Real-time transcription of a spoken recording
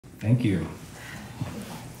Thank you.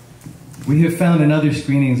 We have found in other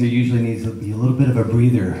screenings there usually needs to be a little bit of a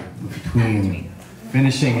breather between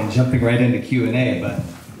finishing and jumping right into Q&A, but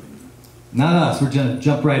not us, we're gonna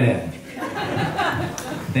jump right in.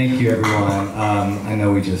 Thank you, everyone. I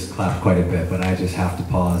know we just clapped quite a bit, but I just have to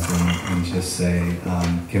pause and just say,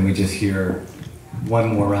 can we just hear one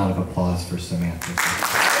more round of applause for Samantha?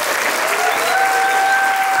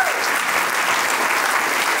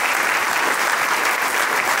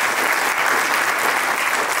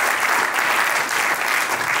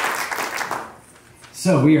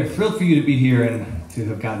 So we are thrilled for you to be here and to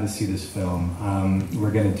have gotten to see this film. We're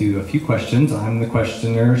going to do a few questions. I'm the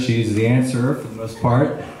questioner, she's the answerer for the most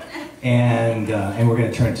part, and we're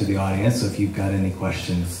going to turn to the audience. So if you've got any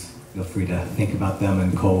questions, feel free to think about them,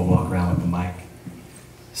 and Cole will walk around with the mic.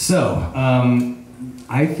 So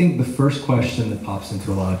I think the first question that pops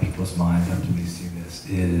into a lot of people's minds after they see this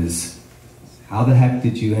is, how the heck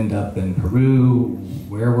did you end up in Peru?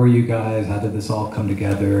 Where were you guys? How did this all come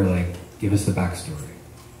together? Like, give us the backstory.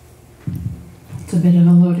 It's a bit of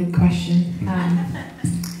a loaded question.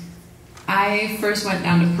 I first went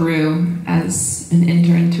down to Peru as an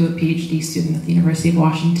intern to a PhD student at the University of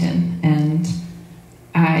Washington, and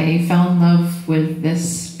I fell in love with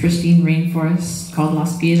this pristine rainforest called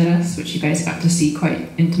Las Piedras, which you guys got to see quite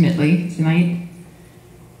intimately tonight.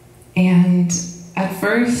 And at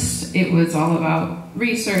first, it was all about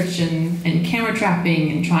research and camera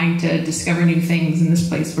trapping and trying to discover new things in this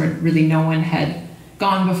place where really no one had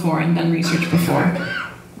gone before and done research before.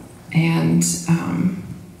 And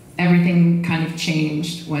everything kind of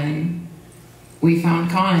changed when we found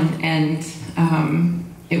Con, and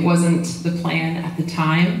it wasn't the plan at the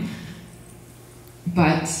time,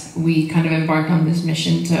 but we kind of embarked on this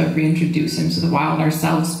mission to reintroduce him to the wild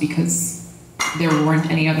ourselves because there weren't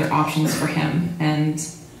any other options for him. And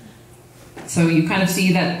so you kind of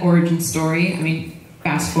see that origin story. I mean,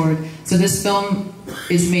 fast forward. So this film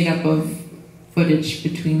is made up of footage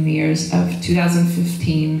between the years of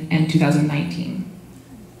 2015 and 2019.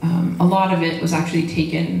 A lot of it was actually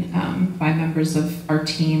taken by members of our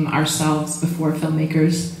team, ourselves, before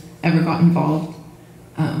filmmakers ever got involved.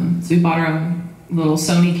 So we bought our own little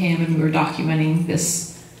Sony cam and we were documenting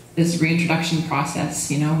this reintroduction process.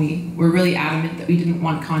 You know, we were really adamant that we didn't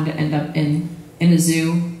want Con to end up in a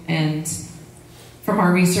zoo, and from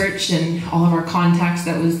our research and all of our contacts,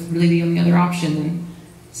 that was really the only other option. And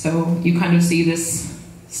so you kind of see this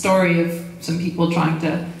story of some people trying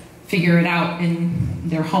to figure it out in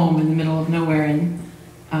their home in the middle of nowhere. And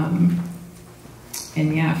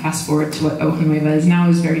yeah, fast forward to what Hoja Nueva is now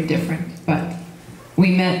is very different. But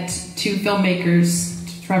we met two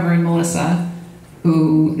filmmakers, Trevor and Melissa,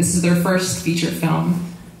 who, this is their first feature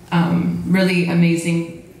film. Really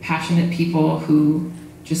amazing, passionate people who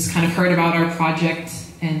just kind of heard about our project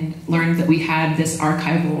and learned that we had this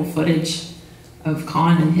archival footage of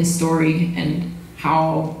Con and his story and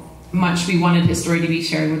how much we wanted his story to be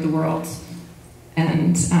shared with the world.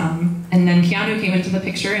 And then Keanu came into the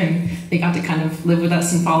picture and they got to kind of live with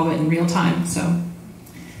us and follow it in real time. So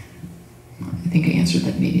I think I answered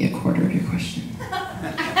that maybe a quarter of your question.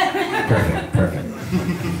 Perfect,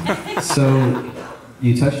 perfect. So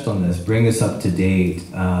you touched on this, bring us up to date.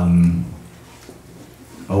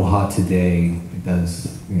 Hoja today does,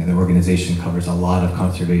 the organization covers a lot of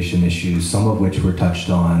conservation issues, some of which were touched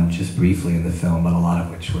on just briefly in the film, but a lot of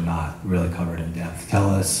which were not really covered in depth. Tell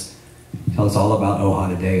us all about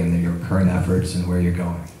Hoja today and your current efforts and where you're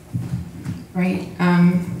going. Right.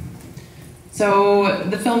 So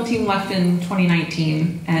the film team left in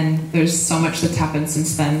 2019, and there's so much that's happened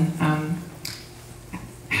since then.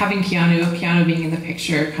 Having Keanu being in the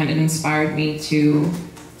picture kind of inspired me to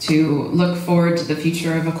look forward to the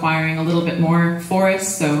future of acquiring a little bit more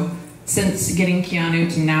forest. So since getting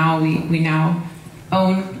Keanu to now, we now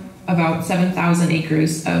own about 7,000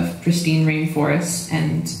 acres of pristine rainforest,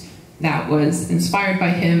 and that was inspired by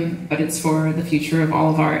him, but it's for the future of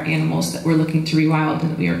all of our animals that we're looking to rewild and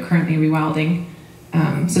that we are currently rewilding.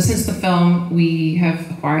 So since the film, we have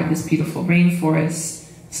acquired this beautiful rainforest,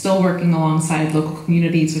 still working alongside local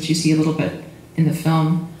communities, which you see a little bit in the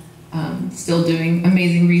film. Still doing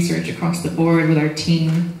amazing research across the board with our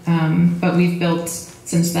team, but we've built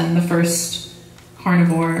since then the first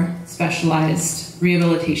carnivore specialized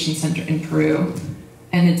rehabilitation center in Peru,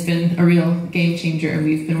 and it's been a real game changer.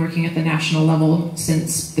 We've been working at the national level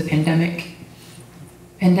since the pandemic.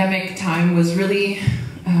 Pandemic time was really,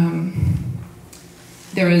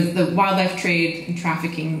 there was the wildlife trade and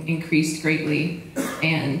trafficking increased greatly,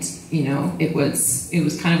 and it was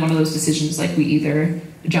kind of one of those decisions, like we either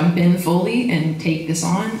jump in fully and take this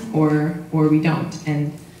on or we don't.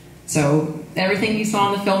 And so everything you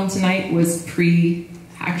saw in the film tonight was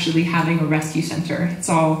actually having a rescue center. It's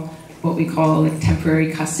all what we call like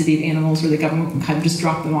temporary custody of animals, where the government can kind of just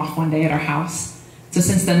drop them off one day at our house. So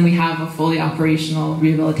since then we have a fully operational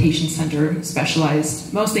rehabilitation center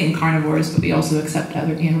specialized mostly in carnivores, but we also accept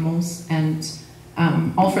other animals, and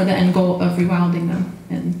all for the end goal of rewilding them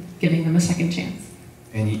and giving them a second chance.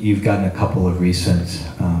 And you've gotten a couple of recent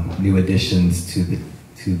new additions to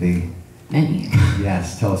the Many.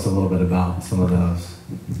 Yes, tell us a little bit about some of those.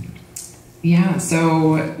 Yeah,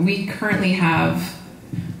 so we currently have,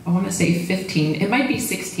 I want to say 15, it might be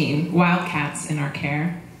 16 wildcats in our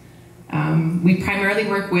care. We primarily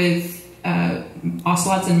work with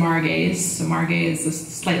ocelots and margays. So margay is a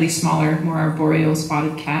slightly smaller, more arboreal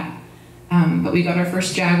spotted cat. But we got our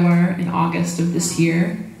first jaguar in August of this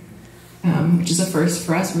year, which is a first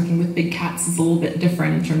for us. Working with big cats is a little bit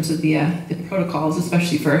different in terms of the protocols,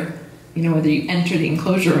 especially for, you know, whether you enter the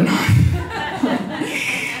enclosure or not.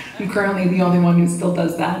 I'm currently the only one who still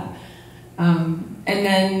does that. And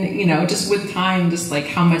then, you know, just with time, just like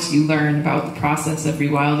how much you learn about the process of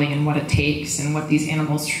rewilding and what it takes and what these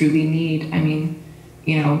animals truly need. I mean,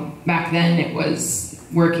 you know, back then it was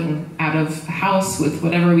working out of a house with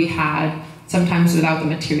whatever we had, sometimes without the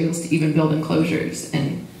materials to even build enclosures.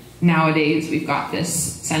 And nowadays we've got this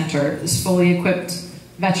center, this fully equipped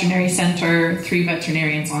veterinary center, 3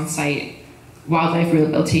 veterinarians on site, wildlife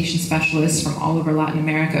rehabilitation specialists from all over Latin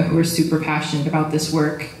America who are super passionate about this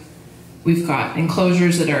work. We've got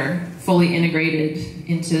enclosures that are fully integrated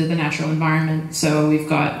into the natural environment. So we've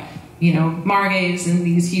got, you know, margays and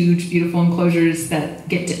these huge, beautiful enclosures that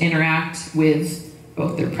get to interact with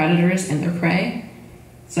both their predators and their prey.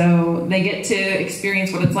 So they get to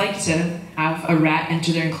experience what it's like to have a rat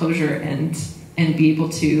enter their enclosure and be able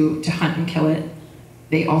to hunt and kill it.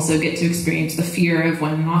 They also get to experience the fear of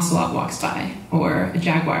when an ocelot walks by, or a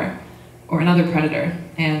jaguar, or another predator.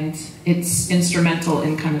 And it's instrumental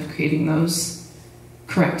in kind of creating those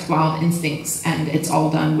correct wild instincts, and it's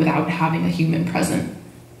all done without having a human present.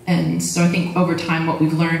 And so I think over time what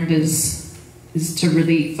we've learned is to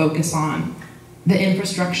really focus on the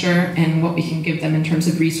infrastructure and what we can give them in terms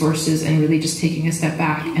of resources, and really just taking a step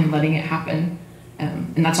back and letting it happen.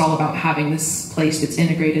 And that's all about having this place that's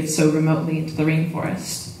integrated so remotely into the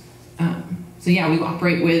rainforest. So yeah, we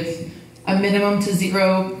operate with a minimum to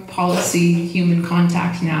 0 policy human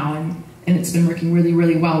contact now, and it's been working really,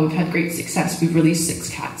 really well. We've had great success. We've released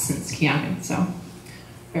 6 cats since Keanu, so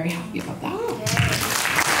very happy about that.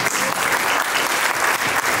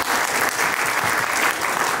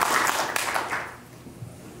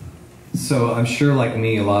 So I'm sure, like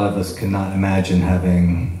me, a lot of us could not imagine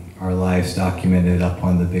having our lives documented up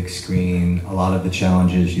on the big screen. A lot of the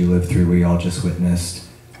challenges you live through, we all just witnessed.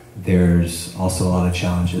 There's also a lot of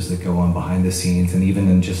challenges that go on behind the scenes, and even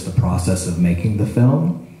in just the process of making the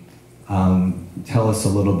film. Tell us a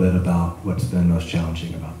little bit about what's been most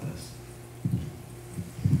challenging about this.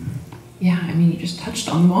 Yeah, I mean, you just touched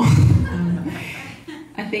on them all.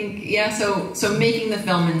 I think, yeah, so making the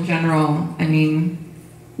film in general, I mean,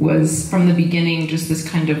 was from the beginning just this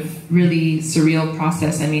kind of really surreal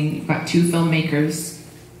process. I mean, you've got 2 filmmakers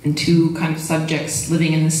and 2 kind of subjects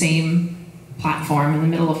living in the same platform in the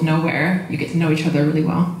middle of nowhere. You get to know each other really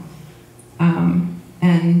well.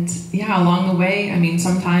 And yeah, along the way, I mean,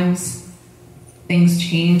 sometimes things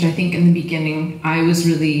change. I think in the beginning, I was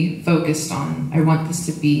really focused on, I want this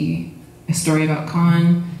to be a story about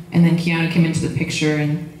Khan, and then Keanu came into the picture,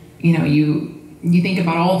 and you know, you think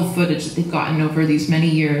about all the footage that they've gotten over these many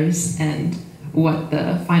years and what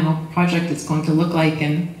the final project is going to look like.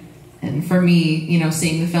 And for me, you know,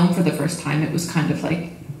 seeing the film for the first time, it was kind of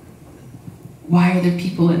like, why are there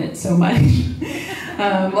people in it so much?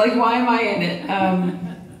 Like, why am I in it?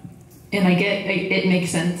 And I get it makes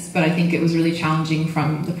sense, but I think it was really challenging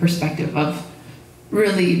from the perspective of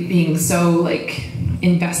really being so like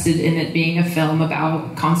invested in it being a film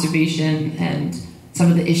about conservation and some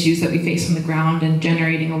of the issues that we face on the ground, and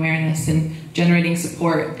generating awareness and generating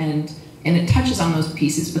support, and it touches on those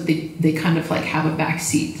pieces, but they kind of like have a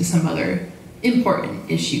backseat to some other important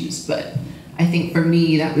issues. But I think for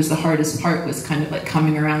me, that was the hardest part, was kind of like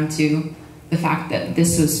coming around to the fact that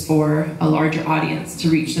this is for a larger audience, to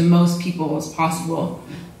reach the most people as possible.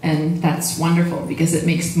 And that's wonderful because it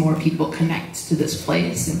makes more people connect to this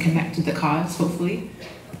place and connect to the cause, hopefully.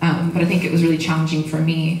 But I think it was really challenging for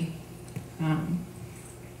me,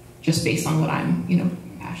 just based on what I'm, you know,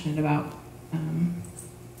 passionate about.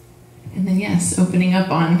 And then yes, opening up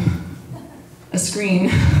on a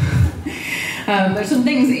screen. There's some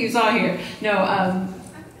things that you saw here. No,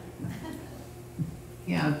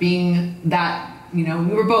 yeah, being that, you know,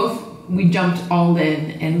 we jumped all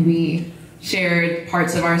in, and we shared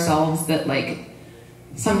parts of ourselves that like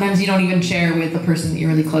sometimes you don't even share with the person that you're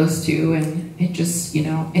really close to, and it just, you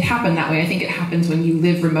know, it happened that way. I think it happens when you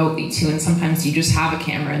live remotely too, and sometimes you just have a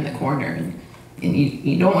camera in the corner, and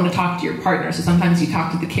you don't want to talk to your partner, so sometimes you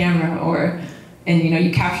talk to the camera, and you know,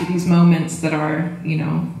 you capture these moments that are, you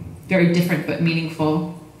know, very different but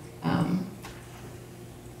meaningful. I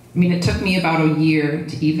mean, it took me about a year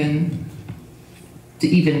to even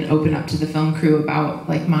open up to the film crew about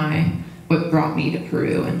like what brought me to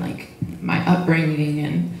Peru and like my upbringing,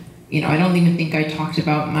 and you know, I don't even think I talked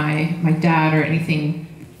about my dad or anything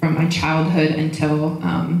from my childhood until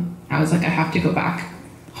I was like, I have to go back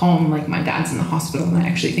home, like my dad's in the hospital, and I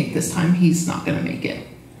actually think this time he's not gonna make it.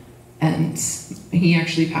 And he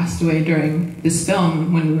actually passed away during this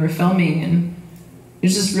film when we were filming, and it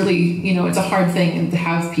was just really, you know, it's a hard thing, and to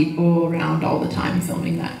have people around all the time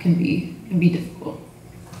filming that can be difficult.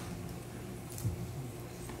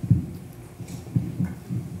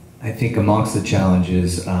 I think amongst the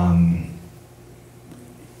challenges,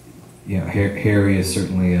 you know, Harry is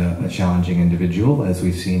certainly a challenging individual, as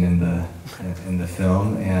we've seen in the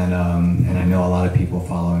film, and I know a lot of people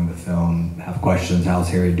following the film have questions. How's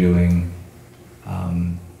Harry doing?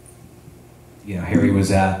 You know, Harry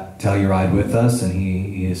was at Telluride with us, and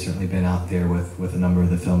he has certainly been out there with a number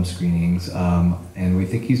of the film screenings, and we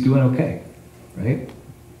think he's doing okay, right?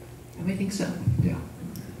 We think so. Yeah.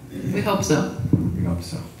 We hope so. We hope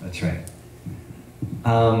so. That's right.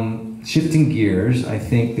 Shifting gears, I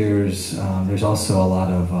think there's also a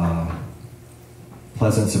lot of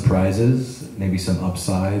pleasant surprises, maybe some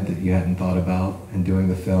upside that you hadn't thought about in doing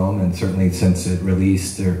the film, and certainly since it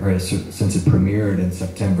released or since it premiered in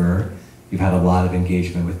September, you've had a lot of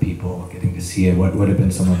engagement with people getting to see it. What have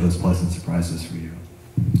been some of those pleasant surprises for you?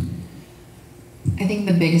 I think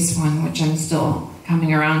the biggest one, which I'm still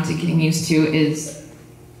coming around to getting used to, is,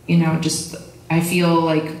 you know, just I feel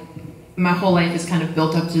like my whole life is kind of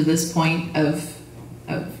built up to this point of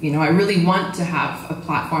you know, I really want to have a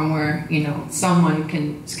platform where, you know, someone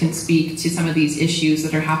can speak to some of these issues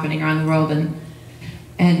that are happening around the world,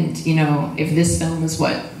 and you know, if this film is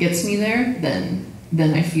what gets me there, then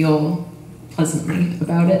I feel pleasantly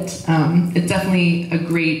about it. It's definitely a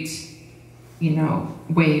great, you know,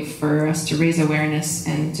 way for us to raise awareness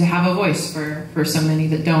and to have a voice for so many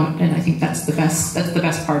that don't. And I think that's the best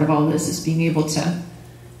part of all this, is being able to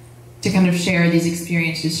kind of share these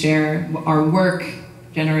experiences, share our work,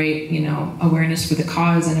 generate, you know, awareness for the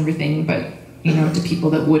cause and everything, but, you know, to people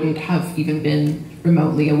that wouldn't have even been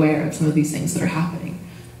remotely aware of some of these things that are happening.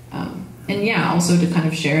 And yeah, also to kind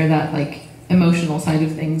of share that like emotional side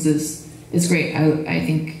of things is great. I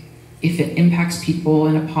think if it impacts people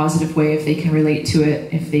in a positive way, if they can relate to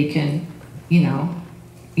it, if they can, you know,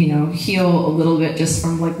 heal a little bit just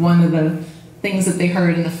from like one of the things that they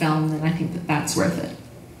heard in the film, then I think that that's worth it.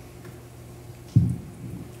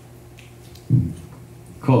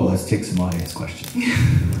 Cool, let's take some audience questions.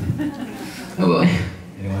 Oh boy.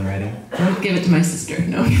 Anyone ready? Don't give it to my sister,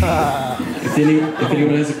 no. If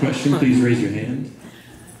anyone has a question, please raise your hand.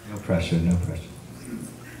 No pressure, no pressure.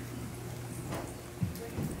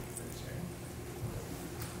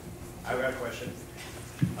 I've got a question.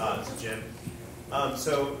 This is Jim.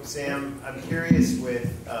 So Sam, I'm curious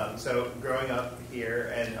with, so growing up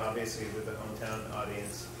here and obviously with the hometown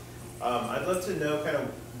audience, I'd love to know kind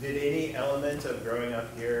of, did any element of growing up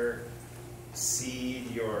here seed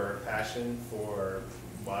your passion for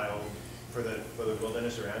the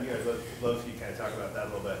wilderness around you? I'd love if you kind of talk about that a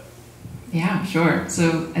little bit. Yeah, sure.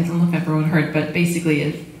 So I don't know if everyone heard, but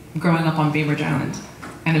basically growing up on Bainbridge Island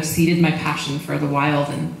kind of seeded my passion for the wild,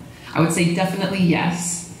 and I would say definitely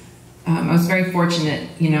yes. I was very fortunate,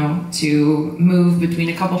 you know, to move between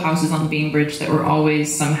a couple houses on Bainbridge that were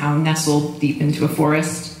always somehow nestled deep into a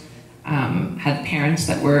forest. Had parents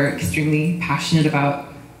that were extremely passionate about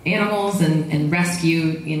animals and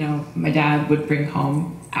rescue. You know, my dad would bring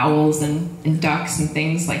home owls and ducks and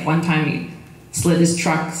things. Like one time he slid his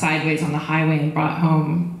truck sideways on the highway and brought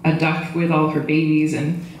home a duck with all her babies,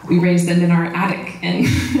 and we raised them in our attic and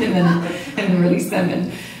then released them.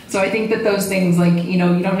 And so I think that those things, like, you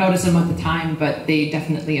know, you don't notice them at the time, but they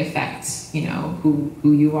definitely affect, you know, who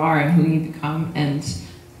you are and who you become. And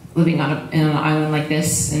living in an island like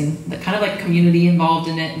this, and the kind of like community involved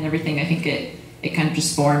in it and everything, I think it kind of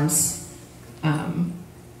just forms,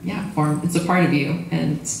 it's a part of you.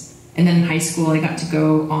 And then in high school, I got to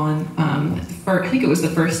go on, I think it was the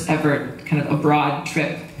first ever kind of abroad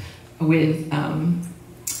trip with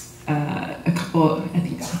a couple, I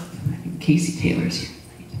think Casey Taylor's here.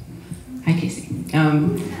 Hi, Casey.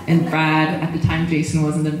 And Brad, at the time, Jason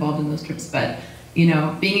wasn't involved in those trips, but you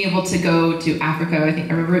know, being able to go to Africa, I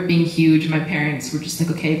remember it being huge. My parents were just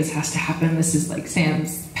like, okay, this has to happen. This is like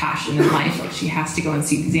Sam's passion in life. Like, she has to go and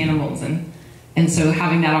see these animals. And so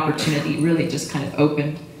having that opportunity really just kind of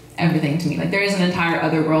opened everything to me. Like, there is an entire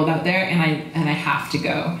other world out there, and I have to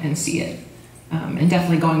go and see it. And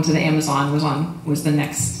definitely going to the Amazon was the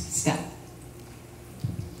next step.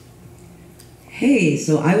 Hey,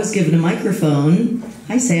 so I was given a microphone.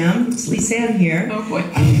 Hi, Sam. It's Lee Sam here. Oh boy.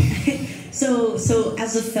 So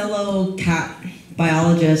as a fellow cat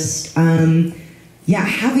biologist, yeah,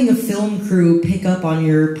 having a film crew pick up on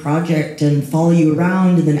your project and follow you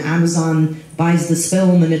around, and then Amazon buys this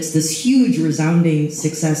film, and it's this huge, resounding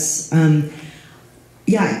success.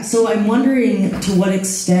 Yeah, so I'm wondering to what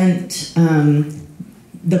extent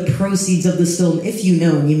the proceeds of this film, if you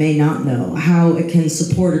know, and you may not know, how it can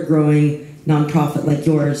support a growing nonprofit like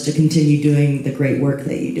yours to continue doing the great work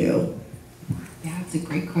that you do. Yeah, that's a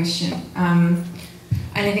great question. And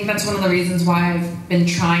I think that's one of the reasons why I've been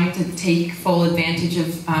trying to take full advantage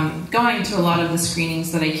of going to a lot of the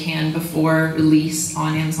screenings that I can before release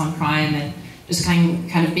on Amazon Prime, and just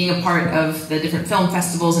kind of being a part of the different film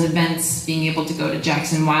festivals and events, being able to go to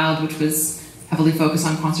Jackson Wild, which was heavily focused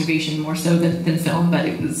on conservation more so than film, but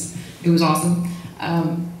it was awesome.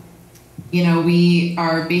 You know, we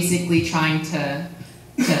are basically trying to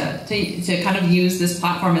kind of use this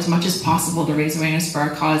platform as much as possible to raise awareness for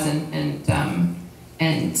our cause, and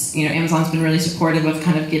you know, Amazon's been really supportive of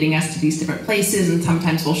kind of getting us to these different places, and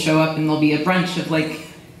sometimes we'll show up and there'll be a brunch of like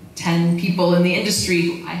 10 people in the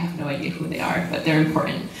industry. I have no idea who they are, but they're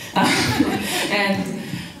important. And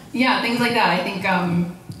yeah, things like that.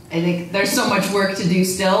 I think there's so much work to do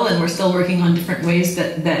still, and we're still working on different ways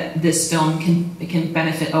that this film can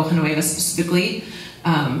benefit Hoja Nueva specifically.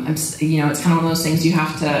 You know, it's kind of one of those things you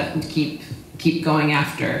have to keep going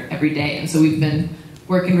after every day, and so we've been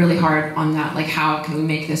working really hard on that. Like, how can we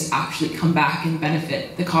make this actually come back and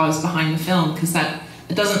benefit the cause behind the film? Because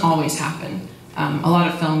it doesn't always happen. A lot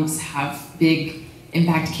of films have big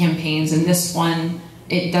impact campaigns, and this one,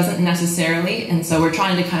 it doesn't necessarily, and so we're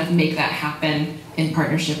trying to kind of make that happen in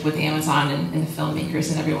partnership with Amazon and the filmmakers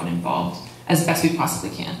and everyone involved as best we possibly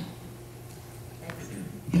can.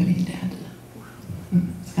 Do you have anything to add to that?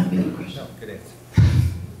 It's kind of a good question. No, good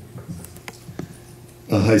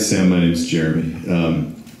answer. Hi, Sam. My name's Jeremy.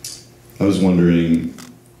 I was wondering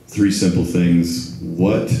 3 simple things.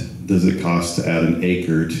 What does it cost to add an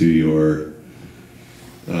acre to your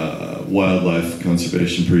wildlife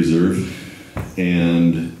conservation preserve?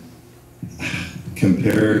 And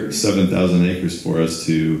compare 7,000 acres for us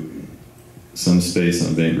to some space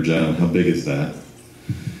on Bainbridge Island. How big is that?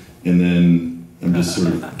 And then I'm just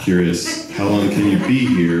sort of curious, how long can you be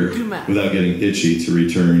here without getting itchy to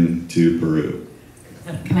return to Peru?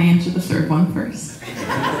 Can I answer the third one first?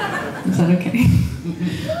 Is that okay?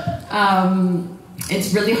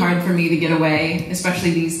 It's really hard for me to get away,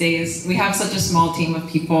 especially these days. We have such a small team of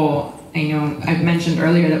people. I know I've mentioned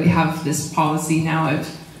earlier that we have this policy now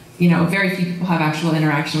of, you know, very few people have actual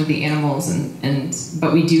interaction with the animals,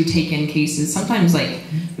 but we do take in cases. Sometimes, like,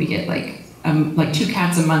 we get like 2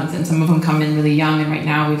 cats a month, and some of them come in really young, and right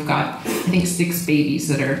now we've got, I think, 6 babies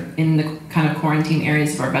that are in the kind of quarantine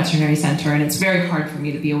areas of our veterinary center, and it's very hard for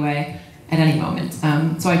me to be away at any moment.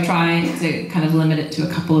 So I try to kind of limit it to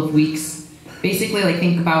a couple of weeks. Basically, like,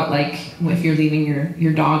 think about, like, if you're leaving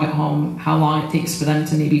your dog at home, how long it takes for them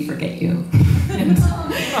to maybe forget you. And,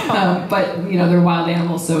 but, you know, they're wild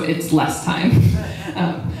animals, so it's less time.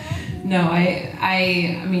 No,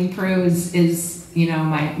 I mean, Peru is you know,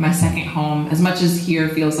 my second home. As much as here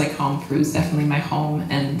feels like home, Peru is definitely my home,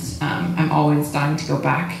 and I'm always dying to go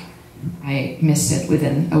back. I missed it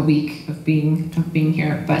within a week of being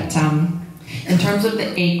here, but in terms of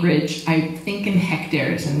the acreage, I think in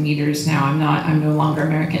hectares and meters now. I'm no longer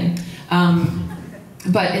American,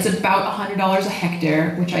 but it's about $100 a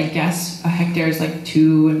hectare, which I guess a hectare is like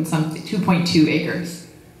 2.2 acres,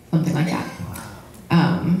 something like that.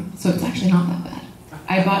 So it's actually not that bad.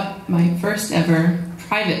 I bought my first ever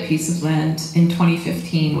private piece of land in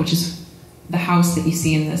 2015, which is the house that you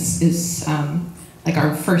see in this is like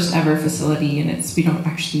our first ever facility, and we don't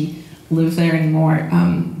actually live there anymore.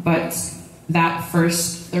 But that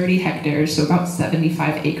first 30 hectares, so about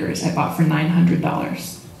 75 acres, I bought for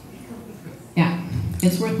 $900. Yeah,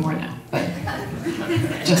 it's worth more now, but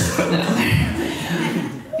just putting it out there.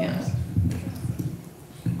 Yeah.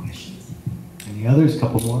 Questions? Any others?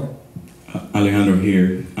 Couple more. Alejandro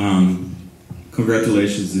here.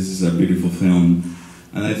 Congratulations, this is a beautiful film.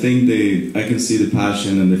 And I think I can see the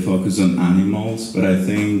passion and the focus on animals, but I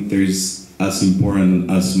think there's as important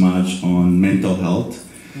as much on mental health.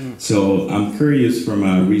 So I'm curious from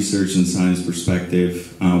a research and science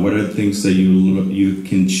perspective, what are the things that you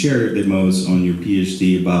can share the most on your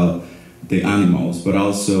PhD about the animals, but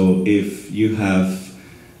also if you have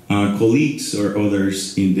colleagues or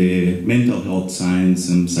others in the mental health science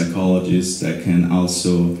and psychologists that can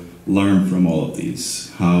also learn from all of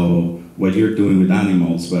these, what you're doing with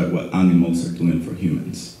animals, but what animals are doing for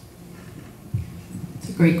humans. It's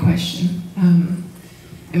a great question.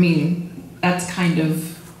 I mean, that's kind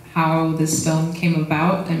of how this film came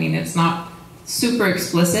about. I mean, it's not super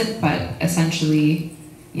explicit, but essentially,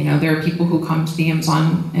 you know, there are people who come to the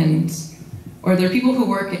Amazon or there are people who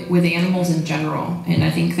work with animals in general, and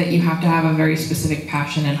I think that you have to have a very specific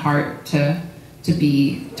passion and heart to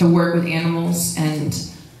work with animals. And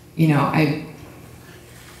you know,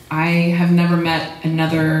 I have never met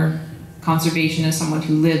another conservationist, someone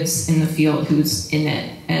who lives in the field, who's in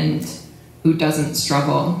it, and who doesn't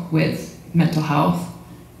struggle with mental health.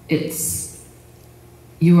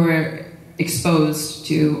 You are exposed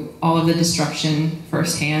to all of the destruction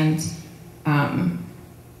firsthand. I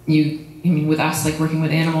mean, with us, like working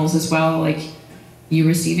with animals as well, like you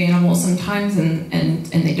receive animals sometimes and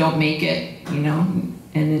they don't make it, you know,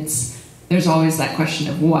 and there's always that question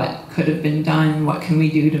of what could have been done, what can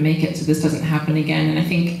we do to make it so this doesn't happen again. And I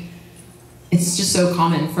think it's just so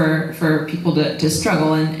common for people to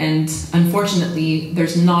struggle, and unfortunately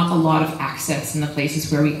there's not a lot of access in the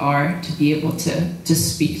places where we are to be able to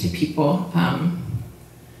speak to people.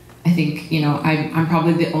 I think, you know, I'm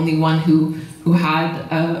probably the only one who had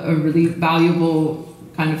a really valuable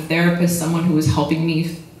kind of therapist, someone who was helping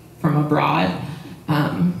me from abroad.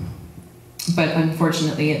 But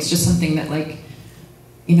unfortunately, it's just something that, like,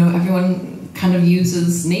 you know, everyone kind of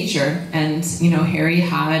uses nature. And, you know, Harry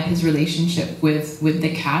had his relationship with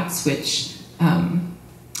the cats, which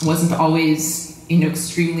wasn't always, you know,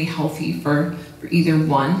 extremely healthy for either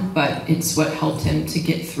one, but it's what helped him to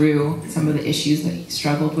get through some of the issues that he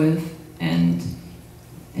struggled with. And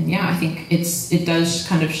yeah, I think it does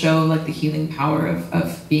kind of show like the healing power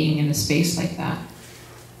of being in a space like that.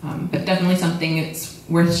 But definitely something it's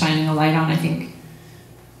worth shining a light on. I think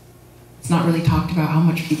it's not really talked about how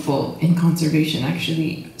much people in conservation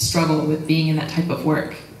actually struggle with being in that type of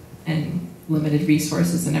work and limited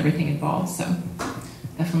resources and everything involved. So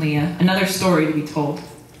definitely another story to be told.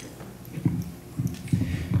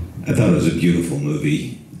 I thought it was a beautiful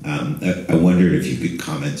movie. I wondered if you could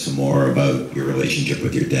comment some more about your relationship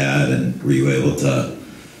with your dad, and were you able to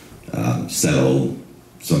settle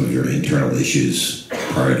some of your internal issues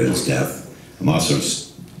prior to his death?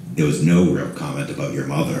 There was no real comment about your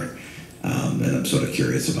mother, and I'm sort of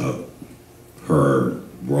curious about her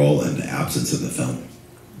role and absence in the film.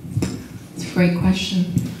 It's a great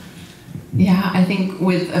question. Yeah, I think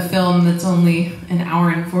with a film that's only an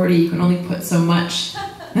hour and 40, you can only put so much.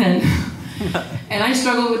 And I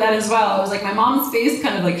struggled with that as well. I was like, my mom's face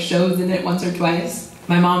kind of like shows in it once or twice.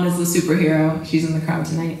 My mom is the superhero. She's in the crowd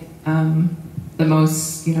tonight. The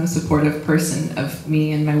most, you know, supportive person of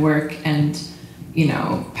me and my work, and, you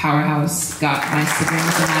know, powerhouse, got my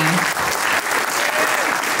siblings and I.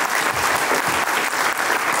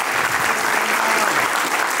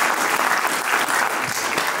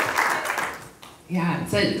 Yeah,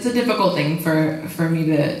 it's a difficult thing for me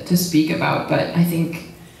to speak about, but I think,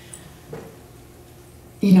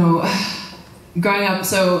 you know, growing up,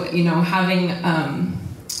 so, you know, having an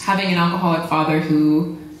alcoholic father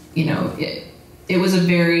who, you know, it was a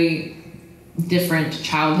very different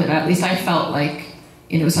childhood. At least I felt like,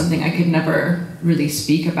 you know, it was something I could never really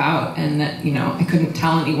speak about, and that, you know, I couldn't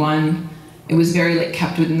tell anyone. It was very, like,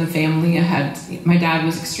 kept within the family. My dad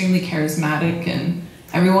was extremely charismatic, and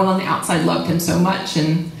everyone on the outside loved him so much,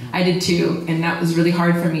 and I did too, and that was really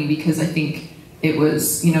hard for me because I think it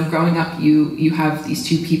was, you know, growing up, you have these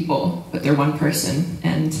two people, but they're one person,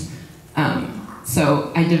 and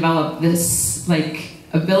so I developed this, like,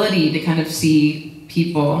 ability to kind of see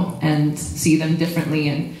people and see them differently,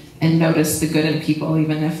 and notice the good in people,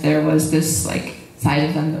 even if there was this, like, side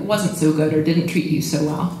of them that wasn't so good or didn't treat you so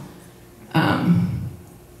well.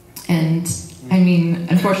 And I mean,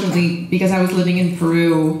 unfortunately, because I was living in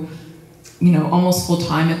Peru, you know, almost full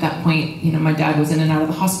time at that point, you know, my dad was in and out of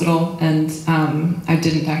the hospital, and I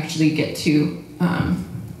didn't actually get to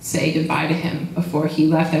say goodbye to him before he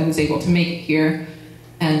left. I was able to make it here,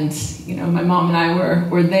 and, you know, my mom and I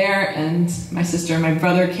were there, and my sister and my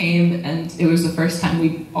brother came, and it was the first time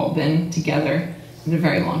we'd all been together in a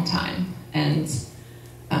very long time. And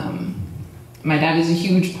my dad is a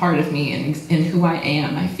huge part of me and who I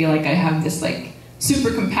am. I feel like I have this, like,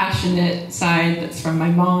 super compassionate side that's from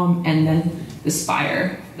my mom, and then this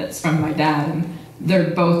fire that's from my dad. And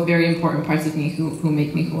they're both very important parts of me who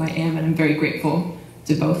make me who I am, and I'm very grateful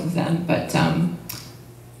to both of them. But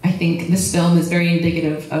I think this film is very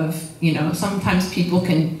indicative of, you know, sometimes people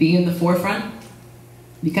can be in the forefront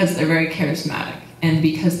because they're very charismatic and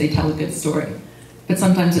because they tell a good story. But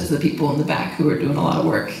sometimes it's the people in the back who are doing a lot of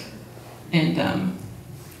work. And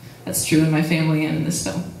that's true in my family and in this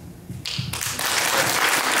film.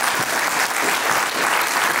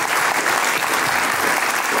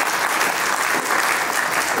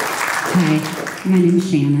 Hi, my name is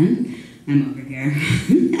Shannon. I'm over here.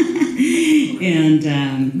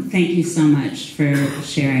 And thank you so much for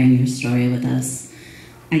sharing your story with us.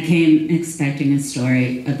 I came expecting a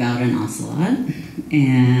story about an ocelot,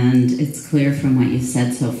 and it's clear from what you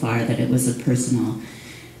said so far that it was a personal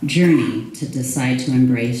journey to decide to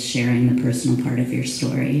embrace sharing the personal part of your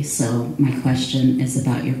story. So my question is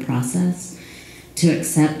about your process to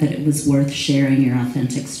accept that it was worth sharing your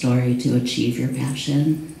authentic story to achieve your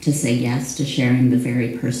passion, to say yes to sharing the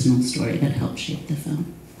very personal story that helped shape the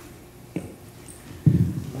film.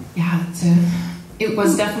 Yeah, it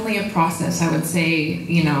was definitely a process. I would say,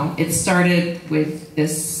 you know, it started with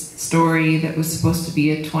this story that was supposed to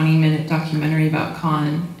be a 20-minute documentary about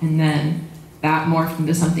Khan, and then that morphed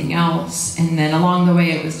into something else, and then along the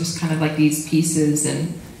way it was just kind of like these pieces,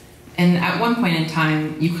 and at one point in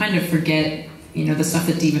time you kind of forget, you know, the stuff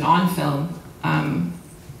that's even on film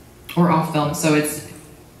or off film. So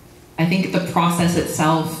I think the process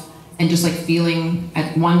itself, and just like feeling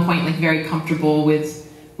at one point like very comfortable with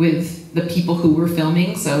the people who were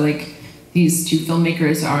filming. So like these two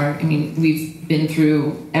filmmakers are, I mean, we've been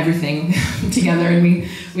through everything together, and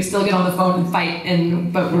we still get on the phone and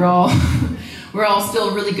fight, but we're all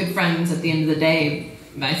still really good friends at the end of the day.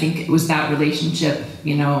 I think it was that relationship,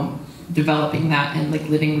 you know, developing that and like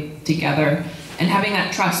living together and having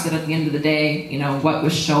that trust that at the end of the day, you know, what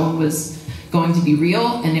was shown was going to be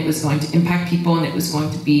real, and it was going to impact people, and it was going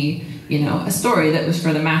to be, you know, a story that was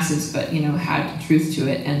for the masses, but, you know, had truth to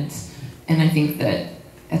it. And I think that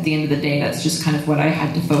at the end of the day, that's just kind of what I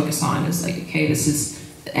had to focus on, is like, okay, this is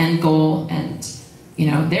the end goal, and, you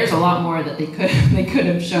know, there's a lot more that they could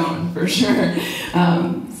have shown for sure.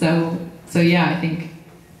 So yeah, I think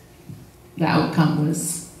the outcome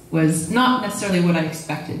was not necessarily what I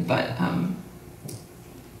expected, but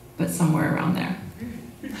somewhere around there.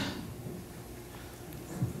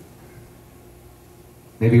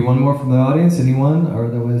 Maybe one more from the audience, anyone? Or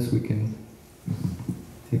otherwise we can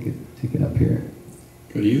take it up here.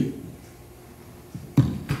 Go to you.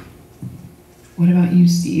 What about you,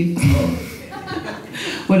 Steve?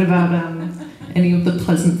 What about any of the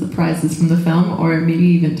pleasant surprises from the film, or maybe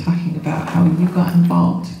even talking about how you got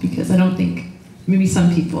involved? Because I don't think, maybe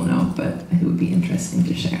some people know, but it would be interesting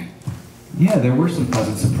to share. Yeah, there were some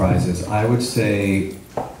pleasant surprises. I would say,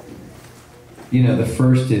 you know, the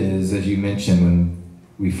first is, as you mentioned, when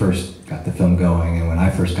we first got the film going and when I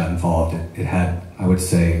first got involved, it had, I would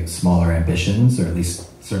say, smaller ambitions, or at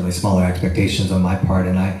least certainly smaller expectations on my part.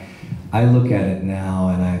 And I look at it now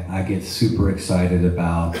and I get super excited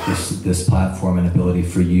about this platform and ability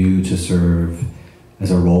for you to serve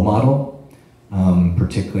as a role model.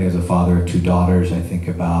 Particularly as a father of two daughters, I think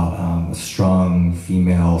about a strong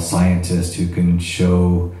female scientist who can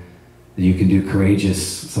show that you can do courageous,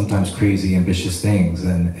 sometimes crazy, ambitious things,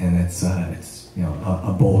 and it's you know,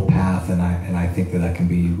 a bold path, and I think that can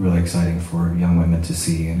be really exciting for young women to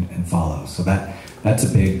see and follow. So that's a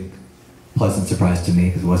big pleasant surprise to me,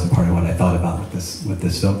 because it wasn't part of what I thought about with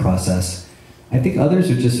this film process. I think others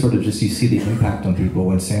are just sort of you see the impact on people.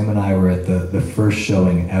 When Sam and I were at the first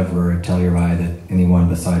showing ever at Telluride that anyone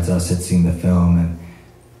besides us had seen the film, and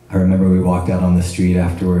I remember we walked out on the street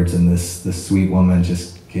afterwards, and this sweet woman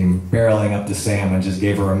just came barreling up to Sam and just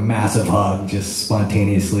gave her a massive hug, just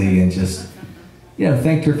spontaneously, and just, you know,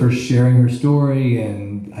 thanked her for sharing her story.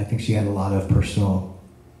 And I think she had a lot of personal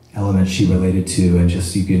elements she related to, and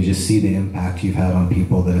just you can just see the impact you've had on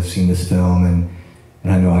people that have seen this film, and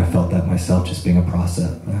I know I felt that myself, just being a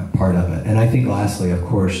part of it. And I think lastly, of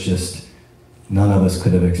course, just none of us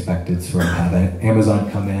could have expected sort of having Amazon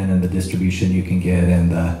come in and the distribution you can get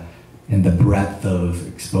and the breadth of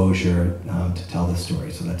exposure to tell the story.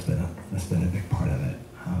 So that's been a big part of it.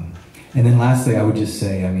 And then lastly, I would just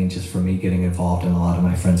say, I mean, just for me getting involved, and a lot of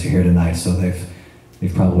my friends are here tonight, so they've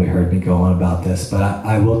probably heard me go on about this, but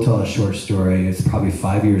I will tell a short story. It's probably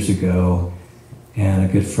 5 years ago. And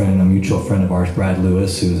a good friend, a mutual friend of ours, Brad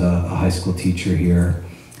Lewis, who's a high school teacher here,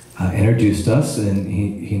 introduced us, and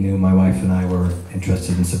he knew my wife and I were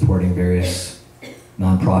interested in supporting various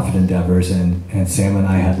nonprofit endeavors, and Sam and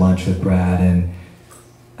I had lunch with Brad, and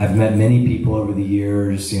I've met many people over the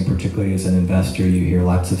years, and particularly as an investor, you hear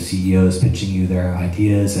lots of CEOs pitching you their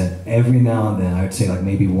ideas, and every now and then, I would say like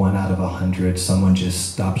maybe 1 out of 100, someone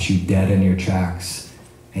just stops you dead in your tracks,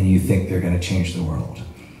 and you think they're going to change the world.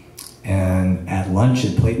 And at lunch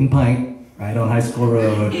at Plate and Pint, right on High School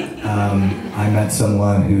Road, I met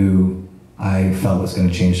someone who I felt was going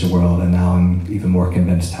to change the world, and now I'm even more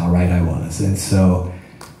convinced how right I was. And so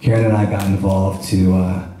Karen and I got involved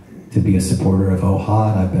to be a supporter of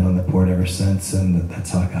OHA, and I've been on the board ever since, and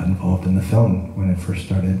that's how I got involved in the film when it first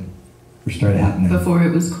started happening. Before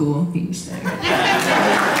it was cool, he was saying.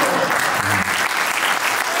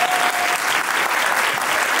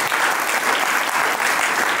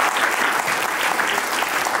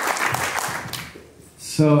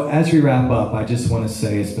 So as we wrap up, I just want to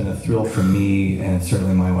say it's been a thrill for me, and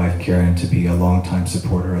certainly my wife Karen, to be a longtime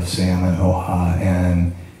supporter of Sam and OHA.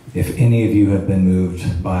 And if any of you have been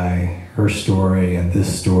moved by her story and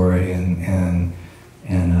this story and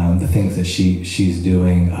the things that she's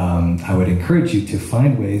doing, I would encourage you to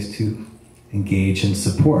find ways to engage and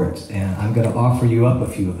support. And I'm going to offer you up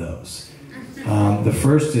a few of those. The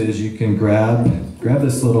first is you can grab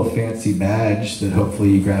this little fancy badge that hopefully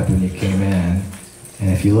you grabbed when you came in. And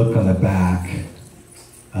if you look on the back,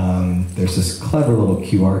 there's this clever little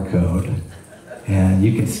QR code, and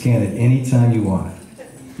you can scan it anytime you want.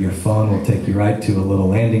 Your phone will take you right to a little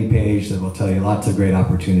landing page that will tell you lots of great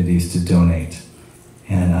opportunities to donate.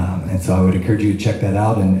 And so I would encourage you to check that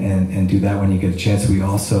out and do that when you get a chance. We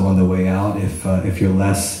also, on the way out, if you're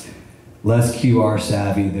less QR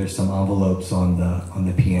savvy, there's some envelopes on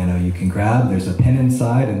the piano you can grab. There's a pen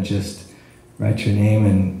inside, and just write your name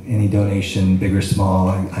and any donation, big or small.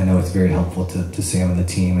 I know it's very helpful to Sam and the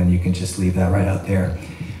team, and you can just leave that right out there.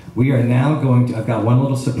 We are now going to, I've got one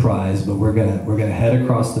little surprise, but we're gonna head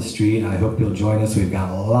across the street. I hope you'll join us. We've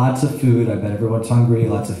got lots of food. I bet everyone's hungry,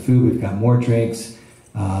 lots of food. We've got more drinks,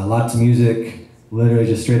 lots of music, literally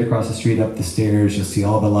just straight across the street, up the stairs. You'll see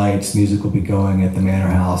all the lights. Music will be going at the Manor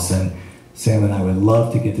House, and Sam and I would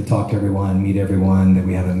love to get to talk to everyone, meet everyone that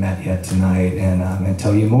we haven't met yet tonight, and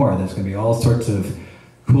tell you more. There's going to be all sorts of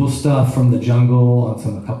cool stuff from the jungle,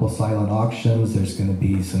 a couple silent auctions. There's going to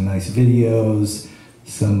be some nice videos,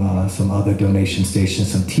 some other donation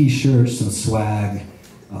stations, some T-shirts, some swag,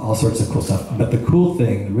 all sorts of cool stuff. But the cool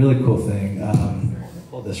thing, the really cool thing,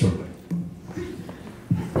 hold this real quick.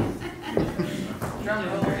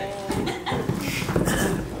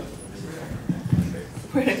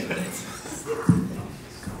 Where did I put it?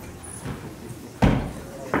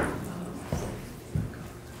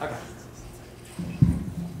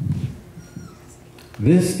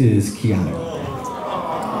 This is Keanu.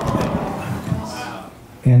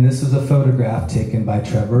 And this is a photograph taken by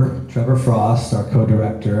Trevor Frost, our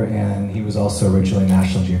co-director, and he was also originally a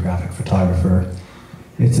National Geographic photographer.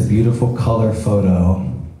 It's a beautiful color photo.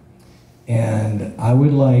 And I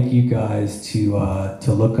would like you guys to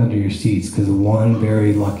look under your seats, because one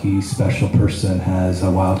very lucky special person has a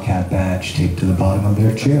Wildcat badge taped to the bottom of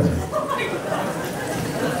their chair.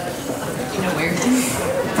 You know where?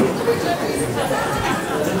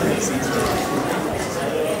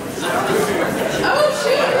 Oh,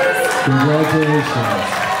 shoot! Congratulations.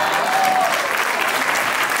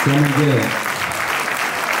 Come and get it.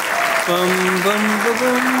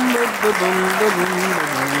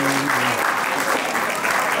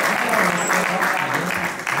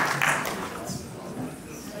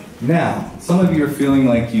 Now, some of you are feeling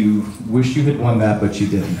like you wish you had won that, but you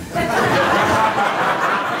didn't.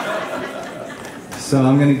 So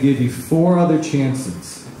I'm going to give you 4 other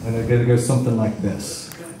chances, and they're going to go something like this.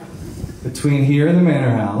 Between here and the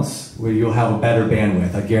Manor House, where you'll have a better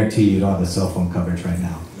bandwidth. I guarantee you don't have the cell phone coverage right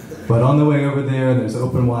now. But on the way over there, there's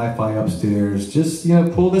open Wi-Fi upstairs. Just,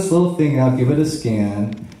 pull this little thing out, give it a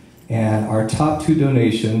scan, and our top 2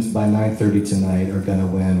 donations by 9:30 tonight are going to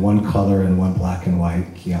win 1 color and 1 black and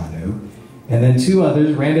white Keanu. And then 2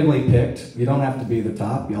 others randomly picked. You don't have to be the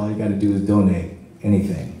top. All you got to do is donate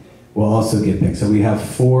anything. Will also get picked. So we have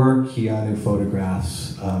 4 Keanu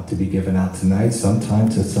photographs to be given out tonight, sometime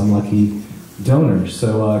to some lucky donors.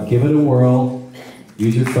 So give it a whirl.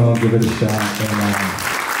 Use your phone. Give it a shot. And,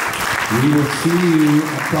 we will see you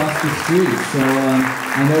across the street. So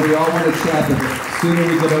I know we all want to chat, but the sooner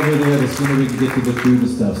we get over there, the sooner we can get to the food and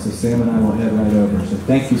stuff. So Sam and I will head right over. So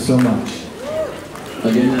thank you so much.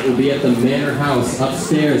 Again, that will be at the Manor House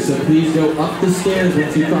upstairs. So please go up the stairs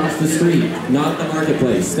once you cross the street, not the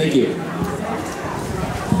marketplace. Thank you.